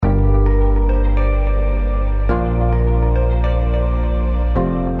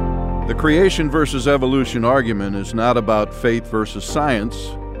The creation versus evolution argument is not about faith versus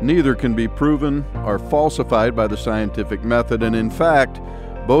science. Neither can be proven or falsified by the scientific method, and in fact,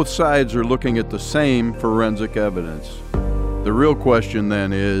 both sides are looking at the same forensic evidence. The real question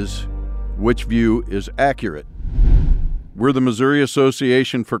then is, which view is accurate? We're the Missouri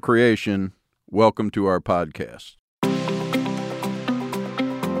Association for Creation. Welcome to our podcast.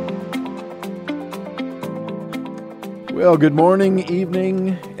 Well, good morning,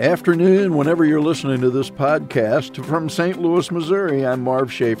 evening, afternoon, whenever you're listening to this podcast. From St. Louis, Missouri, I'm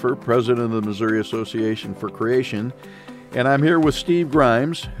Marv Schaefer, president of the Missouri Association for Creation, and I'm here with Steve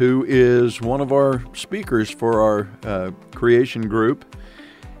Grimes, who is one of our speakers for our creation group.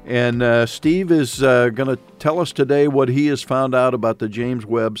 And Steve is going to tell us today what he has found out about the James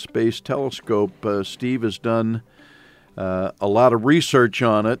Webb Space Telescope. Steve has done a lot of research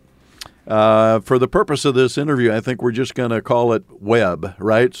on it. For the purpose of this interview, I think we're just going to call it Webb,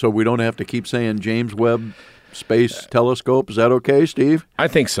 right? So we don't have to keep saying James Webb Space Telescope. Is that okay, Steve? I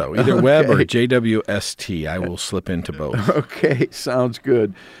think so. Either okay. Webb or JWST. I will slip into both. Okay, sounds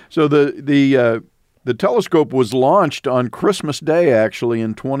good. So the telescope was launched on Christmas Day, actually,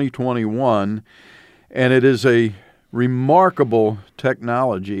 in 2021, and it is a remarkable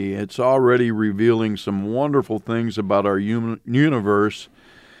technology. It's already revealing some wonderful things about our universe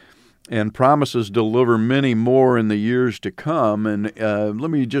and promises to deliver many more in the years to come. And let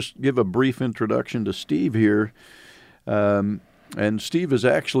me just give a brief introduction to Steve here. And Steve was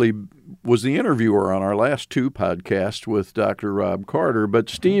the interviewer on our last two podcasts with Dr. Rob Carter. But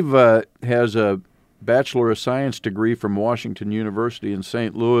Steve has a Bachelor of Science degree from Washington University in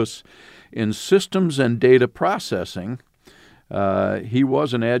St. Louis in Systems and Data Processing. He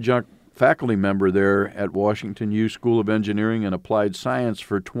was an adjunct faculty member there at Washington U School of Engineering and Applied Science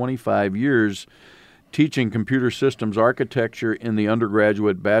for 25 years, teaching computer systems architecture in the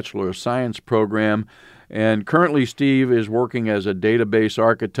undergraduate Bachelor of Science program. And currently, Steve is working as a database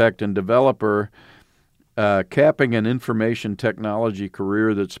architect and developer, capping an information technology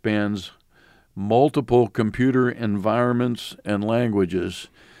career that spans multiple computer environments and languages.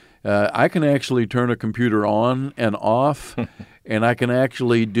 I can actually turn a computer on and off, and I can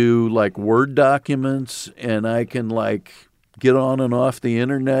actually do like Word documents, and I can like get on and off the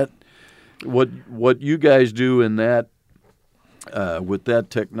internet. What you guys do in that with that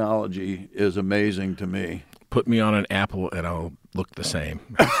technology is amazing to me. Put me on an Apple, and I'll look the same.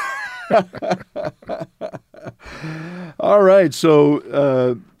 All right,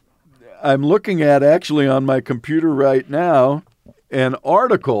 so I'm looking at actually on my computer right now an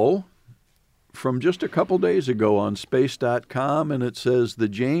article from just a couple days ago on space.com, and it says the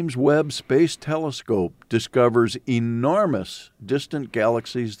James Webb Space Telescope discovers enormous distant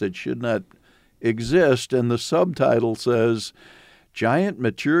galaxies that should not exist, and the subtitle says, giant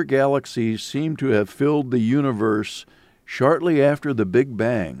mature galaxies seem to have filled the universe shortly after the Big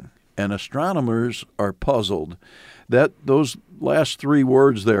Bang, and astronomers are puzzled. Those last three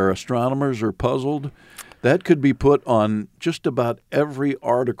words there, astronomers are puzzled, that could be put on just about every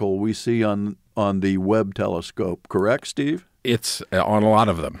article we see on the Webb Telescope. Correct, Steve? It's on a lot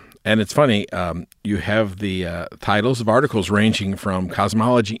of them. And it's funny, you have the titles of articles ranging from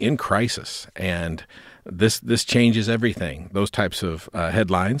cosmology in crisis, and this changes everything, those types of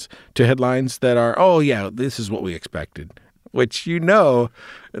headlines, to headlines that are, oh, yeah, this is what we expected, which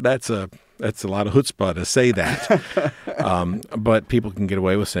that's a lot of chutzpah to say that. But people can get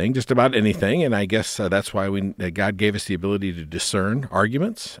away with saying just about anything, and I guess that's why God gave us the ability to discern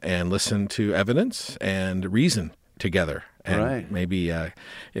arguments and listen to evidence and reason together. And right. Maybe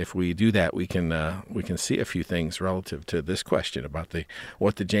if we do that, we can see a few things relative to this question about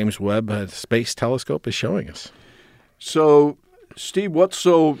what the James Webb Space Telescope is showing us. So, Steve, what's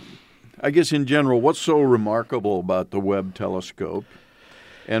so remarkable about the Webb Telescope,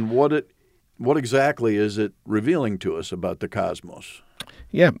 and what exactly is it revealing to us about the cosmos?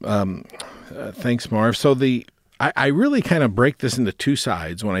 Yeah, thanks, Marv. So I really kind of break this into two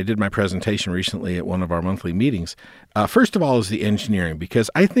sides when I did my presentation recently at one of our monthly meetings. First of all is the engineering, because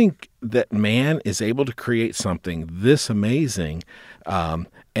I think that man is able to create something this amazing,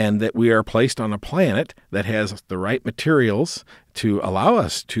 and that we are placed on a planet that has the right materials to allow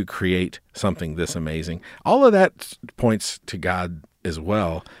us to create something this amazing. All of that points to God as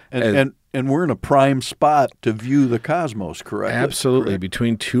well. And we're in a prime spot to view the cosmos, correct? Absolutely, correct.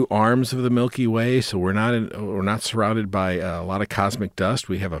 Between two arms of the Milky Way, so we're not surrounded by a lot of cosmic dust.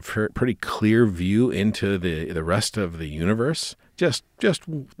 We have a pretty clear view into the rest of the universe. Just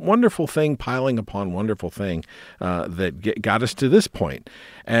wonderful thing piling upon wonderful thing that got us to this point.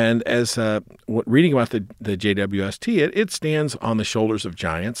 And as reading about the JWST, it stands on the shoulders of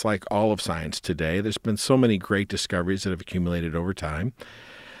giants like all of science today. There's been so many great discoveries that have accumulated over time.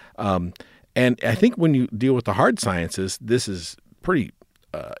 And I think when you deal with the hard sciences, this is pretty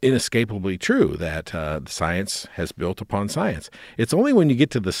inescapably true that science has built upon science. It's only when you get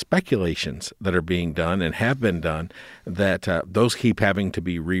to the speculations that are being done and have been done that those keep having to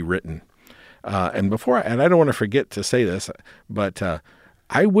be rewritten. And I don't want to forget to say this, but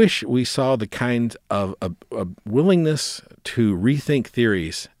I wish we saw the kind of a willingness to rethink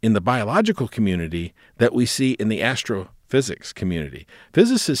theories in the biological community that we see in the astrophysics community.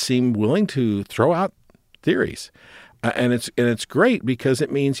 Physicists seem willing to throw out theories. And it's great because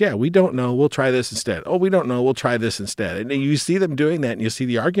it means, we don't know, we'll try this instead. Oh, we don't know, we'll try this instead. And you see them doing that, and you see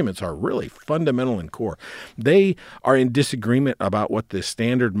the arguments are really fundamental and core. They are in disagreement about what the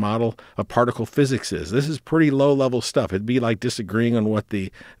standard model of particle physics is. This is pretty low-level stuff. It'd be like disagreeing on what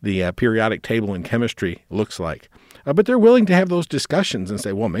the periodic table in chemistry looks like. But they're willing to have those discussions and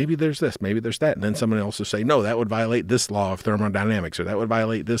say, well, maybe there's this, maybe there's that. And then someone else will say, no, that would violate this law of thermodynamics, or that would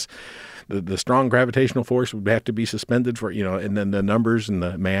violate this. The strong gravitational force would have to be suspended for, and then the numbers and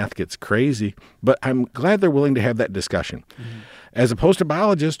the math gets crazy. But I'm glad they're willing to have that discussion. Mm-hmm. As opposed to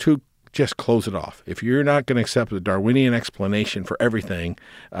biologists who just close it off. If you're not going to accept the Darwinian explanation for everything,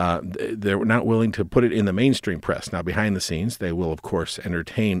 they're not willing to put it in the mainstream press. Now, behind the scenes, they will, of course,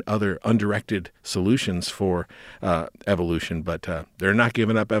 entertain other undirected solutions for evolution, but they're not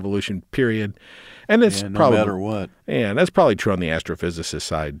giving up evolution, period. And it's no probably, matter what. And that's probably true on the astrophysicist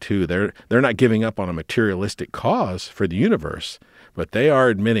side, too. They're not giving up on a materialistic cause for the universe, but they are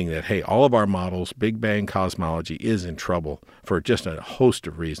admitting that, hey, all of our models, Big Bang Cosmology, is in trouble for just a host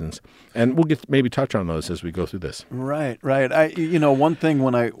of reasons. And we'll maybe touch on those as we go through this. Right. One thing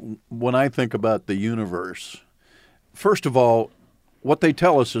when I think about the universe, first of all, what they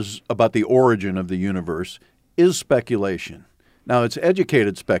tell us is about the origin of the universe is speculation. Now, it's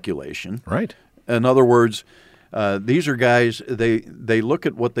educated speculation. Right. In other words, these are guys, they look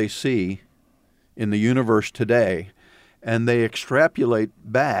at what they see in the universe today, and they extrapolate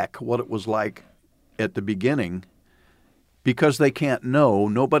back what it was like at the beginning because they can't know.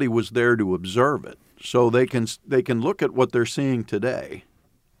 Nobody was there to observe it. So they can look at what they're seeing today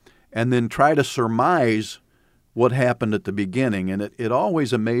and then try to surmise what happened at the beginning. And it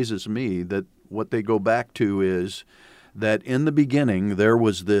always amazes me that what they go back to is that in the beginning there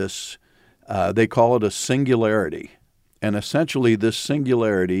was this, they call it a singularity. And essentially this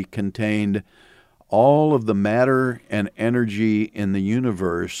singularity contained all of the matter and energy in the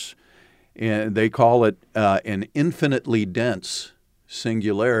universe, and they call it an infinitely dense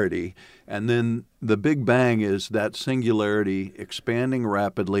singularity. And then the Big Bang is that singularity expanding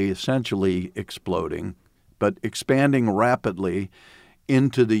rapidly, essentially exploding, but expanding rapidly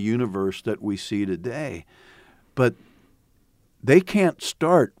into the universe that we see today. But they can't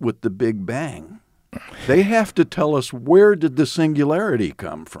start with the Big Bang. They have to tell us, where did the singularity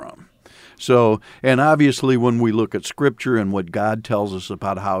come from? So, and obviously when we look at Scripture and what God tells us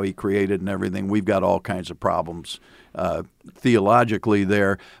about how He created and everything, we've got all kinds of problems theologically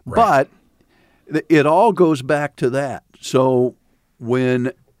there. Right. But it all goes back to that. So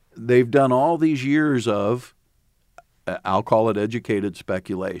when they've done all these years of, I'll call it educated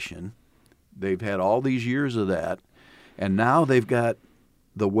speculation, they've had all these years of that, and now they've got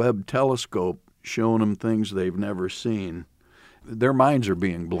the Webb Telescope showing them things they've never seen. Their minds are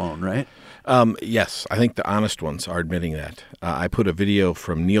being blown, right? Yes, I think the honest ones are admitting that. I put a video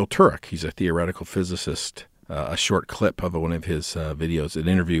from Neil Turok. He's a theoretical physicist, a short clip of one of his videos, an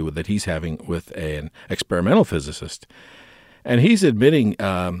interview that he's having with an experimental physicist. And he's admitting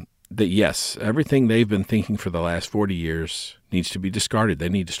that, yes, everything they've been thinking for the last 40 years needs to be discarded. They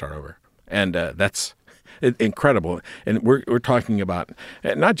need to start over. And that's incredible. And we're talking about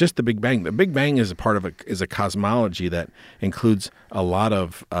not just the Big Bang. The Big Bang is a part of a cosmology that includes a lot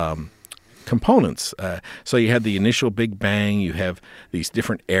of components. So you have the initial Big Bang. You have these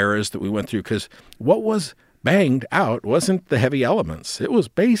different eras that we went through, because what was banged out wasn't the heavy elements. It was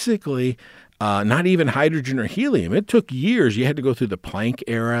basically not even hydrogen or helium. It took years. You had to go through the Planck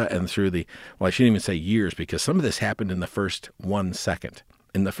era and through I shouldn't even say years, because some of this happened in the first 1 second.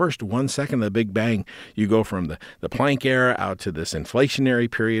 In the first 1 second of the Big Bang, you go from the Planck era out to this inflationary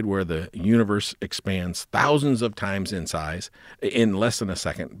period where the universe expands thousands of times in size in less than a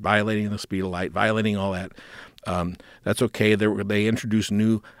second, violating the speed of light, violating all that. That's okay. They introduced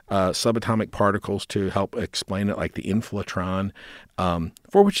new subatomic particles to help explain it, like the inflatron,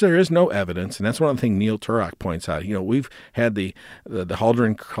 for which there is no evidence. And that's one of the things Neil Turok points out. We've had the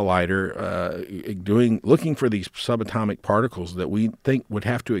Hadron Collider looking for these subatomic particles that we think would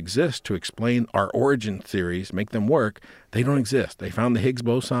have to exist to explain our origin theories, make them work. They don't exist. They found the Higgs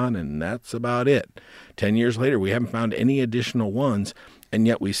boson, and that's about it. 10 years later, we haven't found any additional ones. And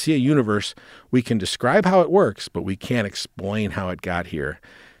yet we see a universe. We can describe how it works, but we can't explain how it got here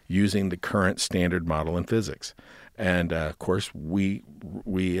using the current standard model in physics. And of course, we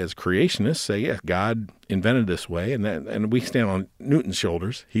as creationists say, yeah, God invented this way, and we stand on Newton's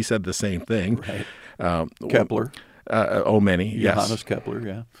shoulders. He said the same thing. Right. Kepler. Many. Yes. Johannes Kepler.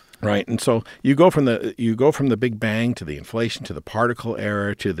 Yeah. Right, and so you go from the Big Bang to the inflation to the particle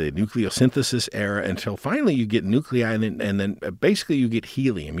era to the nucleosynthesis era until finally you get nuclei, and then basically you get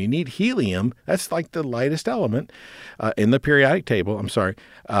helium. You need helium. That's like the lightest element in the periodic table.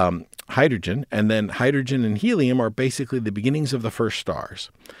 Hydrogen, and then hydrogen and helium are basically the beginnings of the first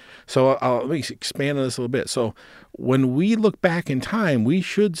stars. So let me expand on this a little bit. So when we look back in time, we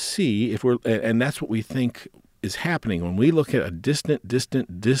should see and that's what we think is happening when we look at a distant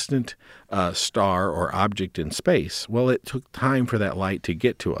star or object in space. Well, it took time for that light to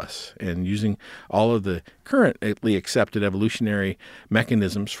get to us, and using all of the currently accepted evolutionary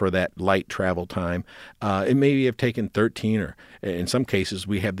mechanisms for that light travel time, it may have taken 13, or in some cases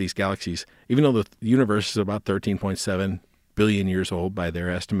we have these galaxies, even though the universe is about 13.7 billion years old by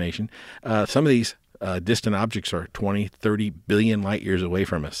their estimation, some of these distant objects are 20, 30 billion light years away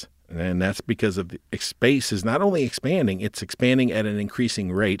from us. And that's because of space is not only expanding, it's expanding at an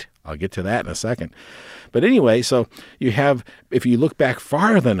increasing rate. I'll get to that in a second. But anyway, so you have, if you look back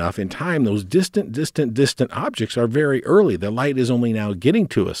far enough in time, those distant objects are very early. The light is only now getting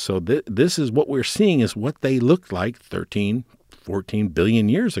to us. So this is what we're seeing is what they looked like 13, 14 billion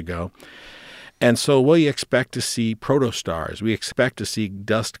years ago. And so we expect to see protostars. We expect to see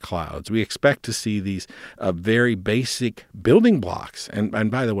dust clouds. We expect to see these very basic building blocks. And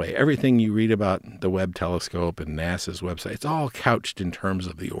by the way, everything you read about the Webb Telescope and NASA's website, it's all couched in terms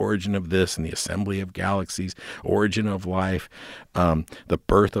of the origin of this and the assembly of galaxies, origin of life, the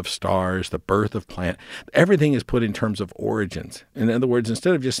birth of stars, the birth of planets. Everything is put in terms of origins. In other words,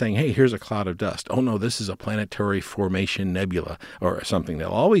 instead of just saying, hey, here's a cloud of dust. Oh, no, this is a planetary formation nebula or something. They'll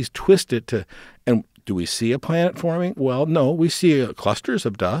always twist it to... And do we see a planet forming? Well, no, we see clusters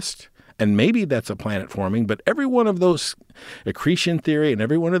of dust, and maybe that's a planet forming, but every one of those accretion theory and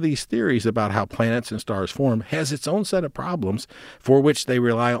every one of these theories about how planets and stars form has its own set of problems for which they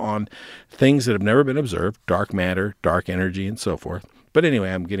rely on things that have never been observed, dark matter, dark energy, and so forth. But anyway,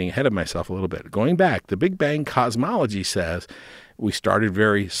 I'm getting ahead of myself a little bit. Going back, the Big Bang Cosmology says we started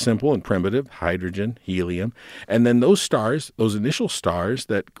very simple and primitive, hydrogen, helium, and then those stars, those initial stars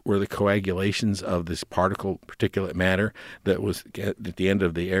that were the coagulations of this particulate matter that was at the end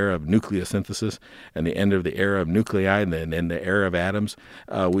of the era of nucleosynthesis and the end of the era of nuclei and then the era of atoms,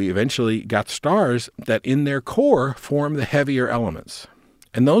 we eventually got stars that in their core form the heavier elements.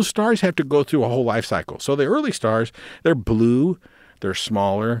 And those stars have to go through a whole life cycle. So the early stars, they're blue, they're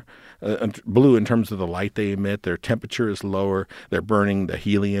smaller, blue in terms of the light they emit. Their temperature is lower. They're burning the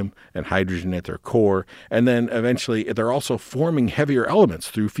helium and hydrogen at their core. And then eventually they're also forming heavier elements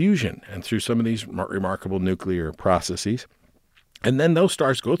through fusion and through some of these remarkable nuclear processes. And then those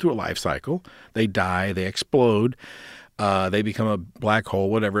stars go through a life cycle. They die, they explode. They become a black hole,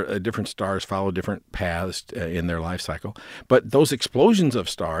 whatever. Different stars follow different paths in their life cycle. But those explosions of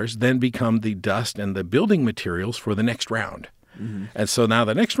stars then become the dust and the building materials for the next round. Mm-hmm. And so now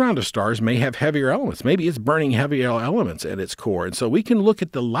the next round of stars may have heavier elements. Maybe it's burning heavier elements at its core. And so we can look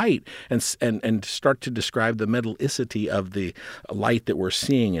at the light and start to describe the metallicity of the light that we're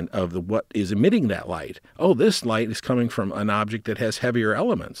seeing and of what is emitting that light. Oh, this light is coming from an object that has heavier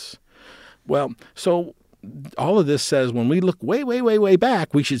elements. Well, so all of this says when we look way, way, way, way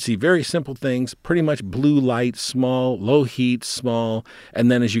back, we should see very simple things, pretty much blue light, small, low heat, small. And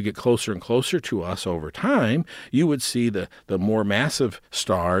then as you get closer and closer to us over time, you would see the more massive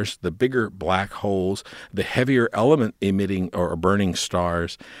stars, the bigger black holes, the heavier element emitting or burning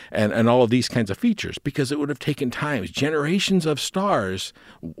stars, and all of these kinds of features, because it would have taken times, generations of stars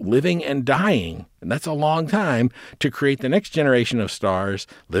living and dying. And that's a long time to create the next generation of stars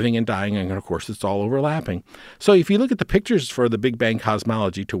living and dying. And of course, it's all overlapping. So if you look at the pictures for the Big Bang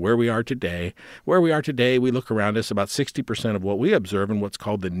Cosmology to where we are today, we look around us, about 60% of what we observe in what's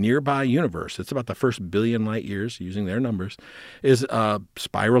called the nearby universe. It's about the first billion light years, using their numbers, is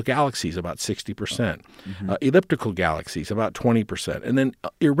spiral galaxies, about 60%. Mm-hmm. Elliptical galaxies, about 20%. And then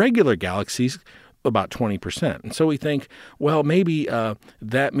irregular galaxies, about 20%. And so we think, well, maybe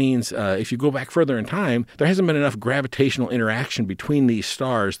that means if you go back further in time, there hasn't been enough gravitational interaction between these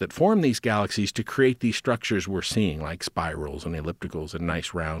stars that form these galaxies to create these structures we're seeing, like spirals and ellipticals and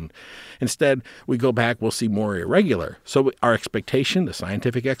nice round. Instead, we go back, we'll see more irregular. So our expectation, the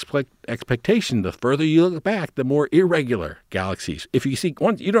scientific expectation, the further you look back, the more irregular galaxies. If you see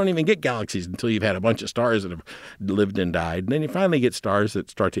one, you don't even get galaxies until you've had a bunch of stars that have lived and died. And then you finally get stars that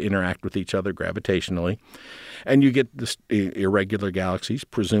start to interact with each other gravitationally. And you get the irregular galaxies,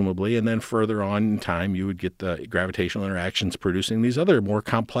 presumably, and then further on in time, you would get the gravitational interactions producing these other more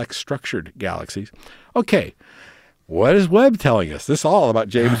complex structured galaxies. Okay, what is Webb telling us? This is all about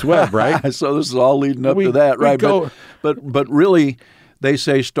James Webb, right? So this is all leading up to that, right? But really, they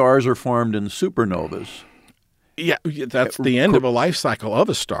say stars are formed in supernovas. Yeah, that's the end of a life cycle of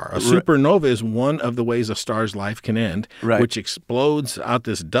a star. A supernova is one of the ways a star's life can end, which explodes out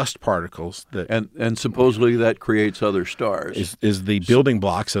this dust particles. And supposedly that creates other stars. Is the building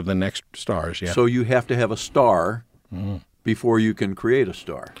blocks of the next stars, yeah. So you have to have a star before you can create a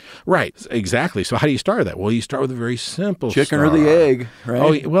star. Right, exactly. So how do you start that? Well, you start with a very simple chicken star. or the egg,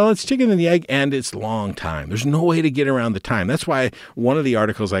 right? Oh, well, it's chicken and the egg, and it's long time. There's no way to get around the time. That's why one of the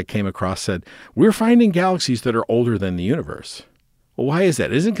articles I came across said, we're finding galaxies that are older than the universe. Well, why is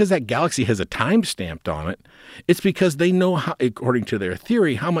that? It isn't because that galaxy has a time stamped on it. It's because they know, how, according to their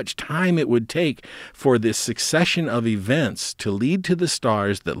theory, how much time it would take for this succession of events to lead to the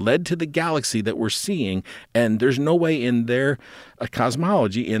stars that led to the galaxy that we're seeing. And there's no way in their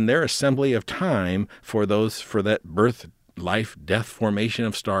cosmology, in their assembly of time for that birth, life, death, formation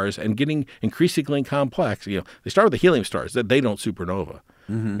of stars and getting increasingly complex. They start with the helium stars that they don't supernova.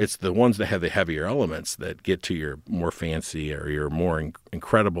 Mm-hmm. It's the ones that have the heavier elements that get to your more fancy or your more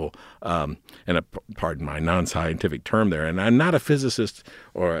incredible, pardon my non-scientific term there. And I'm not a physicist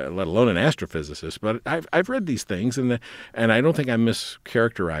or let alone an astrophysicist, but I've read these things and I don't think I'm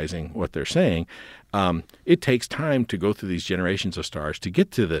mischaracterizing what they're saying. It takes time to go through these generations of stars to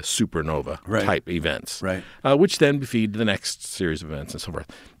get to the supernova type events, which then feed the next series of events and so forth.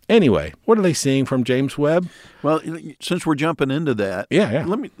 Anyway, what are they seeing from James Webb? Well, since we're jumping into that,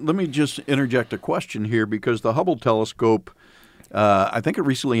 let me just interject a question here because the Hubbell telescope, I think it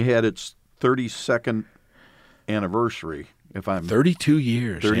recently had its 32nd anniversary. 32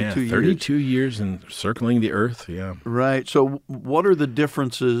 years. 32 years and circling the Earth, yeah. Right. So what are the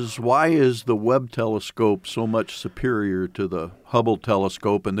differences? Why is the Webb telescope so much superior to the Hubble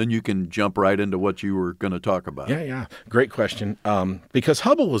telescope? And then you can jump right into what you were going to talk about. Yeah. Great question. Because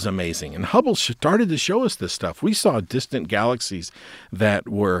Hubble was amazing, and Hubble started to show us this stuff. We saw distant galaxies that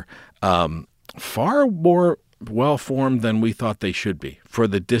were far more well-formed than we thought they should be for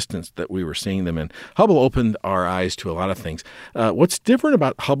the distance that we were seeing them in. Hubble opened our eyes to a lot of things. What's different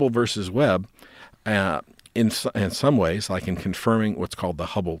about Hubble versus Webb, in some ways, like in confirming what's called the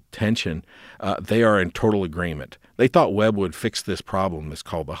Hubble tension, they are in total agreement. They thought Webb would fix this problem that's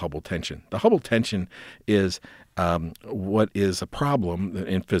called the Hubble tension. The Hubble tension is what is a problem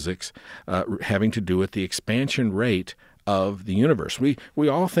in physics having to do with the expansion rate of the universe. We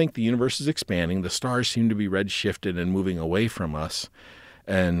all think the universe is expanding. The stars seem to be redshifted and moving away from us.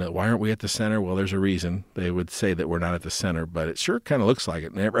 And why aren't we at the center? Well, there's a reason. They would say that we're not at the center, but it sure kind of looks like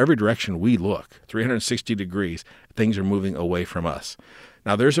it. In every direction we look, 360 degrees, things are moving away from us.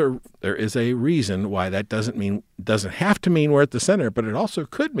 Now, there is a reason why that doesn't have to mean we're at the center, but it also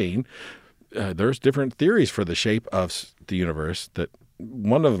could mean there's different theories for the shape of the universe that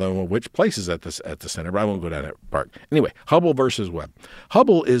one of them, which places at the center, but I won't go down that part. Anyway, Hubble versus Webb.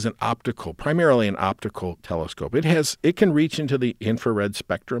 Hubble is primarily an optical telescope. It can reach into the infrared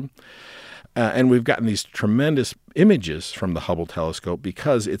spectrum, and we've gotten these tremendous images from the Hubble telescope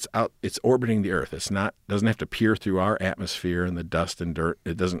because it's orbiting the Earth. Doesn't have to peer through our atmosphere and the dust and dirt.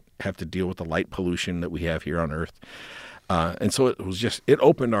 It doesn't have to deal with the light pollution that we have here on Earth. And so it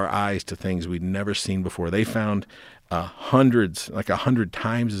opened our eyes to things we'd never seen before. They found hundreds, like 100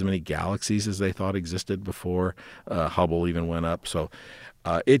 times as many galaxies as they thought existed before Hubble even went up. So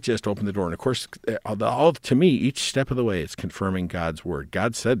it just opened the door. And of course, to me, each step of the way, it's confirming God's word.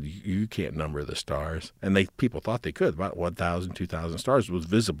 God said you can't number the stars. And people thought they could. About 1,000, 2,000 stars was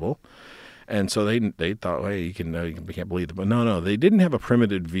visible. And so they thought, hey, you can't believe it. But no, they didn't have a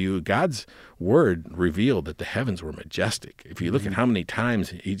primitive view. God's word revealed that the heavens were majestic. If you look at how many times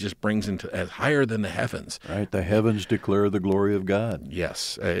he just brings into as higher than the heavens. Right, the heavens declare the glory of God.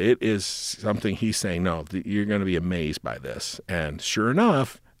 Yes, it is something he's saying, no, you're going to be amazed by this. And sure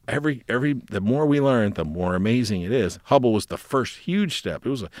enough, the more we learn, the more amazing it is. Hubble was the first huge step. It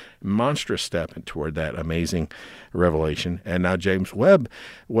was a monstrous step toward that amazing revelation. And now James Webb,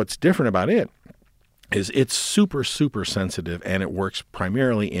 what's different about it is it's super, super sensitive, and it works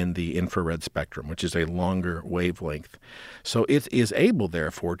primarily in the infrared spectrum, which is a longer wavelength. So it is able,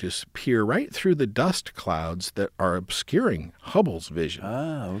 therefore, to peer right through the dust clouds that are obscuring Hubble's vision.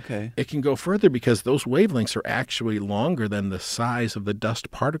 Ah, okay. It can go further because those wavelengths are actually longer than the size of the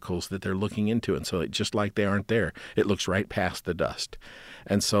dust particles that they're looking into. And so just like they aren't there, it looks right past the dust.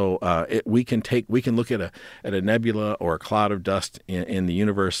 And so we can look at a nebula or a cloud of dust in the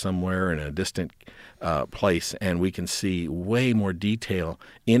universe somewhere in a distant place, and we can see way more detail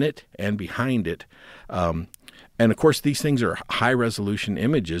in it and behind it. And, of course, these things are high-resolution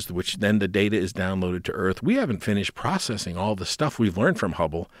images, which then the data is downloaded to Earth. We haven't finished processing all the stuff we've learned from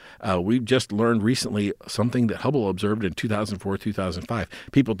Hubble. We've just learned recently something that Hubble observed in 2004, 2005.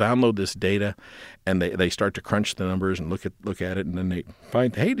 People download this data, and they start to crunch the numbers and look at it, and then they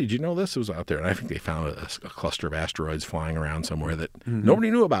find, hey, did you know this was out there? And I think they found a cluster of asteroids flying around somewhere that nobody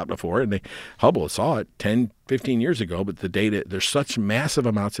knew about before. And Hubble saw it 10, 15 years ago, but the data, there's such massive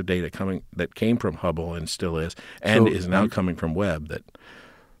amounts of data that came from Hubble and still is, and is now coming from Webb that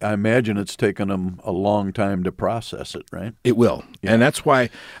I imagine it's taken them a long time to process it, right? It will. Yeah. And that's why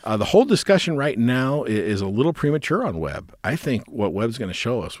the whole discussion right now is a little premature on Webb. I think what Webb's going to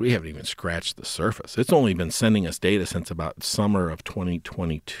show us, we haven't even scratched the surface. It's only been sending us data since about summer of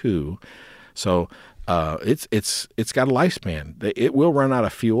 2022. So it's got a lifespan. It will run out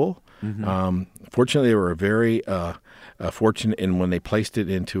of fuel. Mm-hmm. Fortunately, they were very fortunate in when they placed it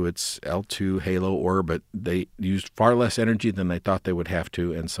into its L2 halo orbit. They used far less energy than they thought they would have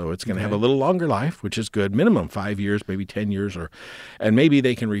to, and so it's going to have a little longer life, which is good. Minimum 5 years, maybe 10 years, and maybe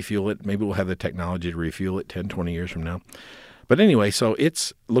they can refuel it. Maybe we'll have the technology to refuel it 10, 20 years from now. But anyway, so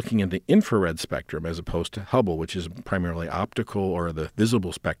it's looking at the infrared spectrum as opposed to Hubble, which is primarily optical or the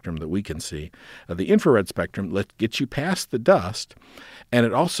visible spectrum that we can see. The infrared spectrum gets you past the dust, and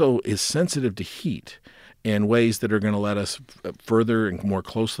it also is sensitive to heat in ways that are going to let us further and more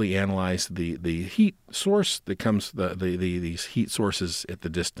closely analyze the heat source that comes, these heat sources at the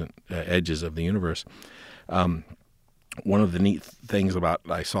distant edges of the universe. One of the neat things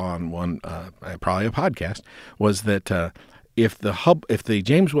I saw on probably a podcast was that if the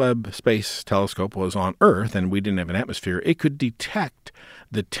James Webb Space Telescope was on Earth and we didn't have an atmosphere, it could detect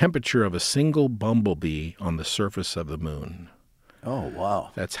the temperature of a single bumblebee on the surface of the moon. Oh,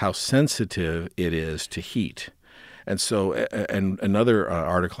 wow. That's how sensitive it is to heat. And so, and another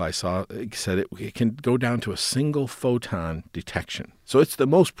article I saw said it can go down to a single photon detection. So it's the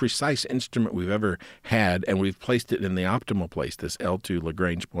most precise instrument we've ever had, and we've placed it in the optimal place. This L2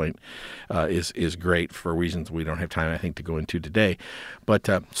 Lagrange point is great for reasons we don't have time, I think, to go into today. But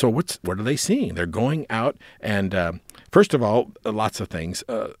so what are they seeing? They're going out, and first of all, lots of things.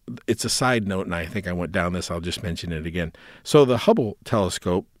 It's a side note, and I think I went down this. I'll just mention it again. So the Hubble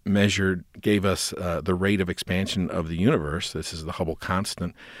telescope gave us the rate of expansion of the universe. This is the Hubble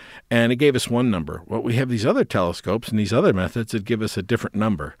constant. And it gave us one number. Well, we have these other telescopes and these other methods that give us a different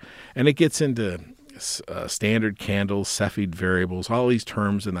number. And it gets into standard candles, Cepheid variables, all these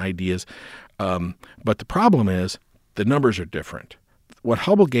terms and ideas. But the problem is the numbers are different. What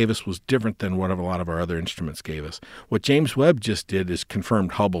Hubble gave us was different than what a lot of our other instruments gave us. What James Webb just did is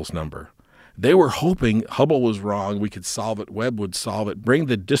confirmed Hubble's number. They were hoping Hubble was wrong, we could solve it, Webb would solve it, bring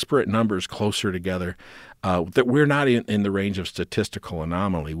the disparate numbers closer together, that we're not in the range of statistical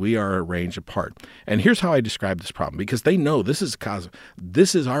anomaly. We are a range apart. And here's how I describe this problem, because they know this is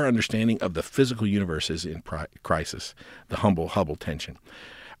our understanding of the physical universe is in crisis, the Hubble tension.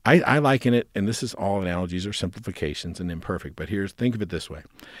 I liken it, and this is all analogies or simplifications and imperfect, but think of it this way.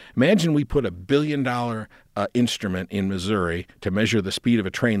 Imagine we put $1 billion instrument in Missouri to measure the speed of a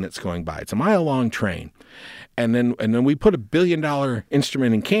train that's going by. It's a mile-long train. And then we put $1 billion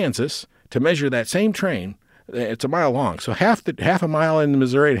instrument in Kansas to measure that same train. It's a mile long. So half a mile in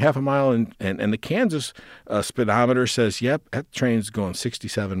Missouri and half a mile and the Kansas speedometer says, yep, that train's going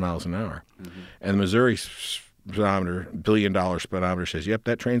 67 miles an hour. Mm-hmm. And the Missouri speedometer, $1 billion speedometer says, yep,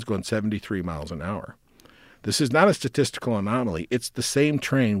 that train's going 73 miles an hour. This is not a statistical anomaly. It's the same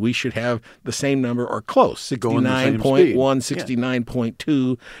train. We should have the same number or close, 69.1,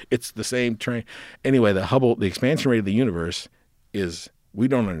 69.2. It's the same train. Anyway, the expansion rate of the universe is, we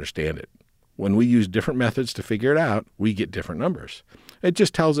don't understand it. When we use different methods to figure it out, we get different numbers. It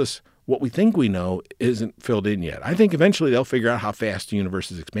just tells us what we think we know isn't filled in yet. I think eventually they'll figure out how fast the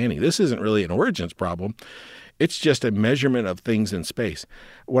universe is expanding. This isn't really an origins problem. It's just a measurement of things in space.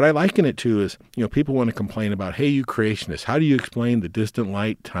 What I liken it to is, people want to complain about, hey, you creationists, how do you explain the distant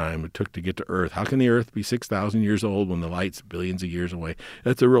light time it took to get to Earth? How can the Earth be 6,000 years old when the light's billions of years away?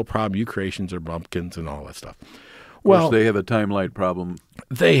 That's a real problem. You creations are bumpkins and all that stuff. Well, they have a time-light problem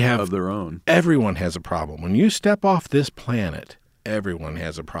of their own. Everyone has a problem. When you step off this planet, everyone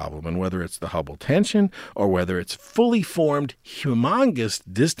has a problem. And whether it's the Hubbell tension or whether it's fully formed, humongous,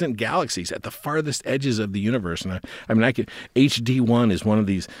 distant galaxies at the farthest edges of the universe. And HD1 is one of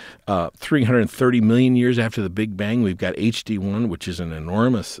these 330 million years after the Big Bang. We've got HD1, which is an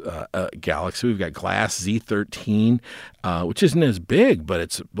enormous galaxy. We've got glass Z13, which isn't as big, but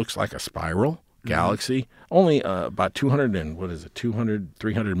it looks like a spiral galaxy, only about 300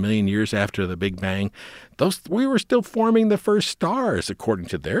 million years after the Big Bang. We were still forming the first stars, according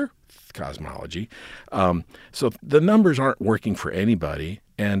to their cosmology. So the numbers aren't working for anybody,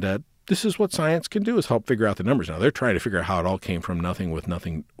 and this is what science can do, is help figure out the numbers. Now, they're trying to figure out how it all came from nothing with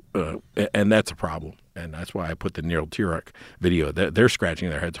nothing, and that's a problem. And that's why I put the Neil Turok video. They're scratching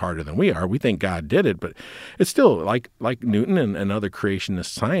their heads harder than we are. We think God did it, but it's still like Newton and other creationist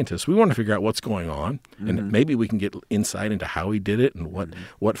scientists. We want to figure out what's going on, and maybe we can get insight into how he did it and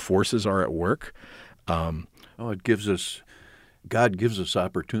what forces are at work. God gives us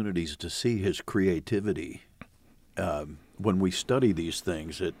opportunities to see his creativity. When we study these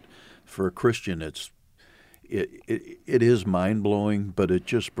things, for a Christian, it is mind-blowing, but it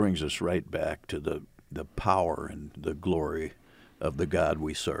just brings us right back to the power and the glory of the God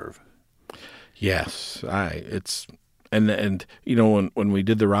we serve. Yes, and you know, when we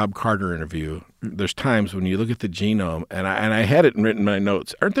did the Rob Carter interview, there's times when you look at the genome, and I had it written in my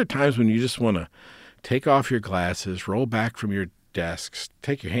notes. Aren't there times when you just want to take off your glasses, roll back from your desks,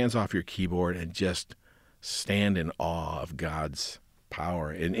 take your hands off your keyboard, and just stand in awe of God's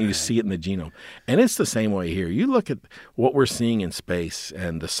power, and you see it in the genome. And it's the same way here. You look at what we're seeing in space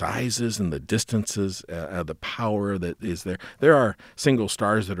and the sizes and the distances, the power that is there. There are single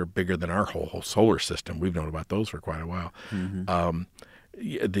stars that are bigger than our whole solar system. We've known about those for quite a while.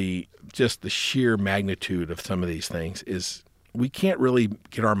 The sheer magnitude of some of these things is, we can't really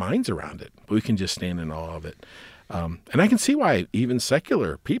get our minds around it. We can just stand in awe of it. And I can see why even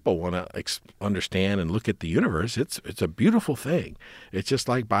secular people want to understand and look at the universe. It's a beautiful thing. It's just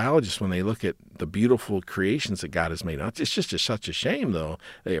like biologists when they look at the beautiful creations that God has made. It's just such a shame, though.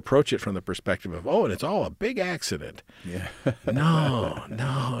 They approach it from the perspective of, and it's all a big accident. Yeah.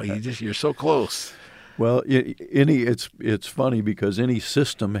 No, you're so close. Well, it's funny because any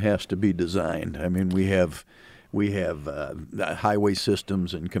system has to be designed. I mean, we have highway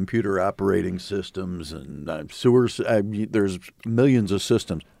systems and computer operating systems and sewers. There's millions of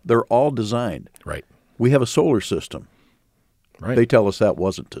systems. They're all designed. Right. We have a solar system. Right. They tell us that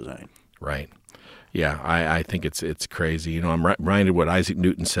wasn't designed. Right. Yeah, I think it's crazy. You know, I'm reminded what Isaac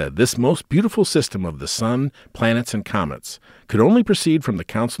Newton said. This most beautiful system of the sun, planets, and comets could only proceed from the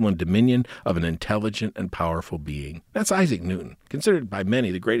counsel and dominion of an intelligent and powerful being. That's Isaac Newton, considered by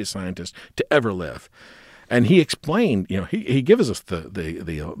many the greatest scientist to ever live. And he explained, you know, he gives us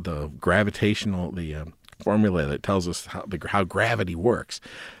the gravitational formula that tells us how gravity works.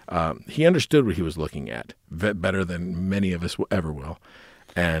 He understood what he was looking at better than many of us ever will.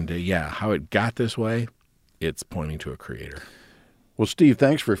 And how it got this way, it's pointing to a creator. Well, Steve,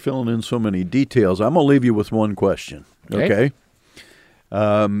 thanks for filling in so many details. I'm going to leave you with one question. Okay?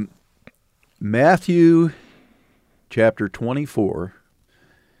 Matthew chapter 24.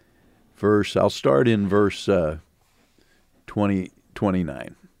 I'll start in verse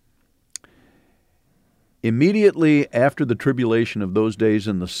 29. Immediately after the tribulation of those days,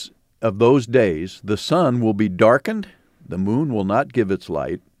 the sun will be darkened, the moon will not give its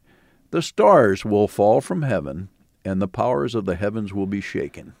light, the stars will fall from heaven, and the powers of the heavens will be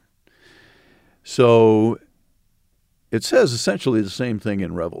shaken. So it says essentially the same thing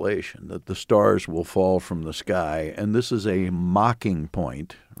in Revelation, that the stars will fall from the sky, and this is a mocking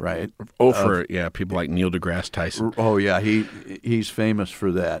point, right? For people like Neil deGrasse Tyson. Oh, yeah, he's famous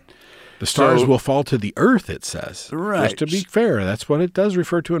for that. The stars will fall to the earth, it says. Right. Just to be fair, that's what it does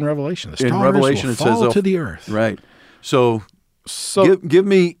refer to in Revelation. The stars in Revelation, will fall to the earth. Right. So give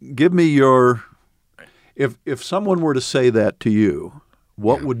me your, if someone were to say that to you,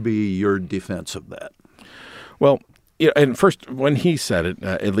 what would be your defense of that? Well, and first, when he said it,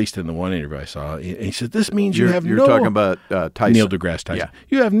 at least in the one interview I saw, he said, "This means you're talking about Tyson. Neil deGrasse Tyson. Yeah.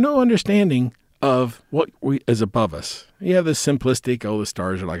 You have no understanding of what is above us. You have this simplistic, the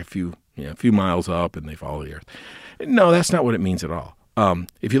stars are like a few miles up and they follow the earth. No, that's not what it means at all.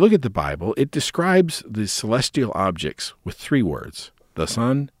 If you look at the Bible, it describes the celestial objects with 3 words: the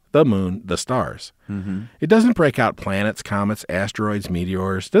sun, the moon, the stars. Mm-hmm. It doesn't break out planets, comets, asteroids,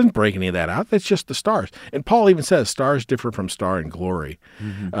 meteors. It doesn't break any of that out. That's just the stars. And Paul even says stars differ from star in glory.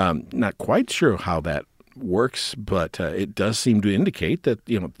 Mm-hmm. Not quite sure how that works, but it does seem to indicate that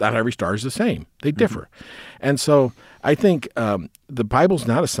not every star is the same. They differ. And so I think the Bible's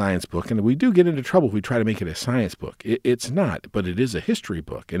not a science book, and we do get into trouble if we try to make it a science book. It's not, but it is a history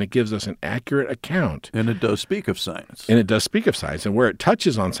book, and it gives us an accurate account. And it does speak of science. And where it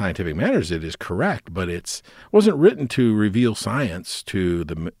touches on scientific matters, it is correct, but it wasn't written to reveal science.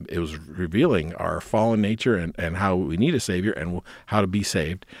 It was revealing our fallen nature and how we need a Savior and how to be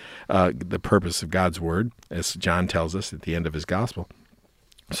saved, the purpose of God's Word, as John tells us at the end of his gospel.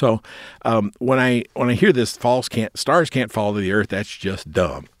 So when I hear this, stars can't fall to the earth, that's just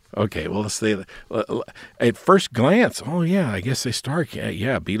dumb. Okay, well, let's say at first glance, oh yeah, I guess a star can't.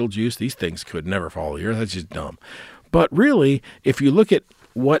 Yeah, Betelgeuse, these things could never fall to the earth. That's just dumb. But really, if you look at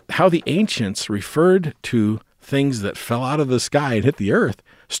how the ancients referred to things that fell out of the sky and hit the earth,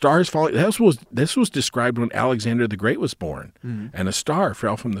 stars falling. This was described when Alexander the Great was born, and a star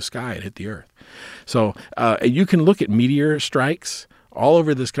fell from the sky and hit the earth. So you can look at meteor strikes all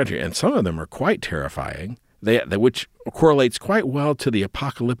over this country, and some of them are quite terrifying, which correlates quite well to the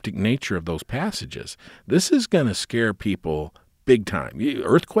apocalyptic nature of those passages. This is going to scare people big time.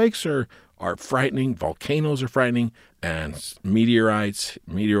 Earthquakes are frightening, volcanoes are frightening, and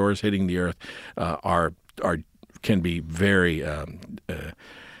meteors hitting the earth can be very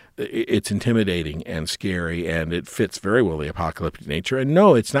it's intimidating and scary, and it fits very well the apocalyptic nature. And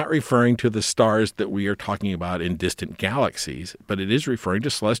no, it's not referring to the stars that we are talking about in distant galaxies, but it is referring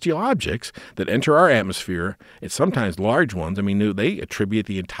to celestial objects that enter our atmosphere. It's sometimes large ones. I mean, they attribute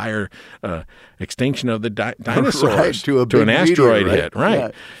the entire extinction of the dinosaurs to an asteroid meteor, hit, right?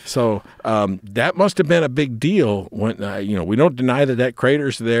 Yeah. So that must have been a big deal. When we don't deny that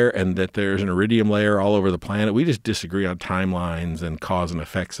crater's there and that there's an iridium layer all over the planet. We just disagree on timelines and cause and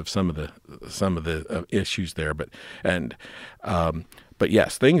effects of some of the issues there, but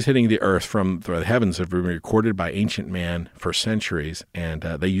yes, things hitting the earth from the heavens have been recorded by ancient man for centuries, and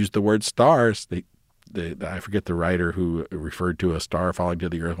they used the word stars. I forget the writer who referred to a star falling to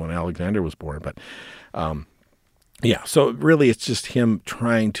the earth when Alexander was born, but yeah. So really, it's just him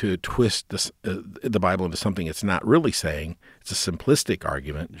trying to twist the Bible into something it's not really saying. It's a simplistic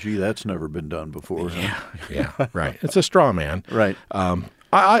argument. Gee, that's never been done before. Yeah, right. It's a straw man, right?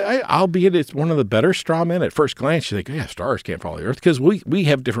 Albeit it's one of the better straw men. At first glance, you think, yeah, stars can't fall to the earth, because we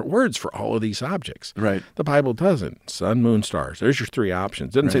have different words for all of these objects. Right. The Bible doesn't. Sun, moon, stars. There's your three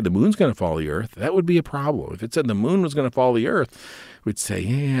options. It doesn't say the moon's going to fall to the earth. That would be a problem. If it said the moon was going to fall to the earth, we'd say,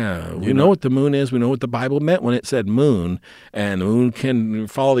 yeah, we know what the moon is. We know what the Bible meant when it said moon, and the moon can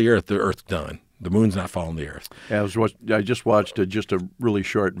fall to the earth's done. The moon's not falling to the earth. Yeah, I just watched a really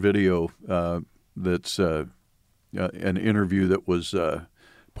short video that's an interview that was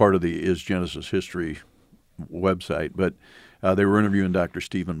part of the Is Genesis History website, but they were interviewing Dr.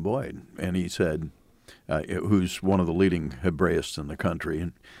 Stephen Boyd, and he said, who's one of the leading Hebraists in the country,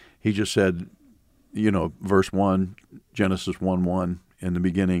 and he just said, verse 1, Genesis 1:1, in the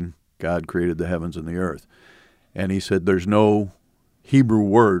beginning, God created the heavens and the earth. And he said there's no Hebrew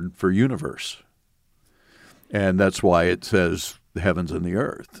word for universe. And that's why it says the heavens and the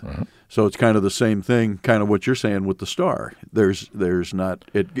earth. Uh-huh. So it's kind of the same thing, kind of what you're saying with the star. There's not,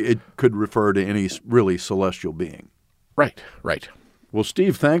 it could refer to any really celestial being. Right. Well,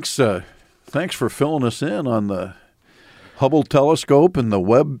 Steve, thanks for filling us in on the Hubbell telescope and the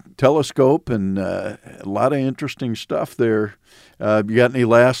Webb telescope, and a lot of interesting stuff there. You got any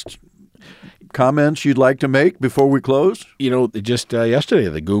last comments you'd like to make before we close? Just yesterday,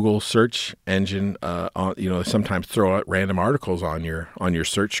 the Google search engine, sometimes throw out random articles on your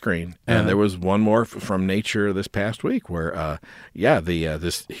search screen, and there was one more from Nature this past week where,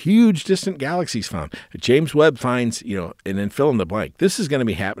 this huge distant galaxies found. James Webb finds, and then fill in the blank. This is going to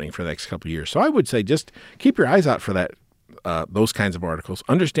be happening for the next couple of years. So I would say just keep your eyes out for that. Those kinds of articles.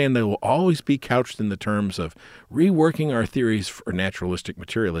 Understand they will always be couched in the terms of reworking our theories for naturalistic,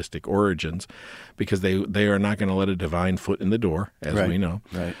 materialistic origins, because they are not going to let a divine foot in the door, as we know.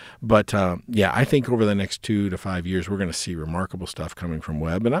 Right. But, I think over the next 2 to 5 years, we're going to see remarkable stuff coming from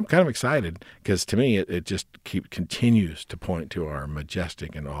Webb, and I'm kind of excited because, to me, it just continues to point to our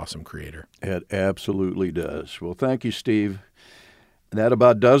majestic and awesome Creator. It absolutely does. Well, thank you, Steve. That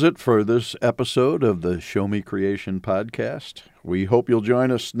about does it for this episode of the Show Me Creation podcast. We hope you'll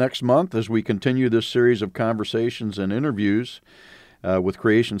join us next month as we continue this series of conversations and interviews with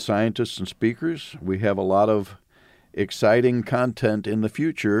creation scientists and speakers. We have a lot of exciting content in the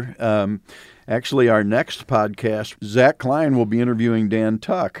future. Actually, our next podcast, Zach Klein will be interviewing Dan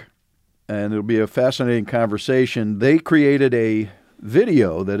Tuck, and it'll be a fascinating conversation. They created a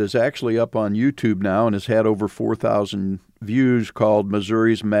video that is actually up on YouTube now and has had over 4,000 views, called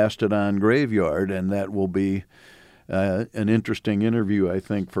Missouri's Mastodon Graveyard, and that will be an interesting interview, I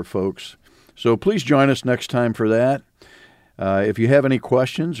think, for folks. So please join us next time for that. If you have any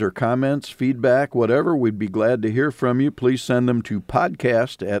questions or comments, feedback, whatever, we'd be glad to hear from you. Please send them to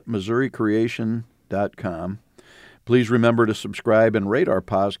podcast@MissouriCreation.com. Please remember to subscribe and rate our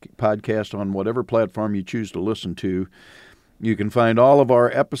podcast on whatever platform you choose to listen to. You can find all of our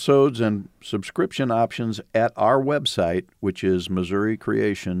episodes and subscription options at our website, which is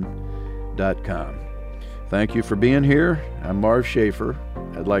MissouriCreation.com. Thank you for being here. I'm Marv Schaefer.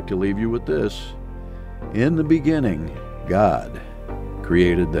 I'd like to leave you with this. In the beginning, God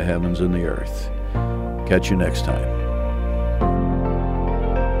created the heavens and the earth. Catch you next time.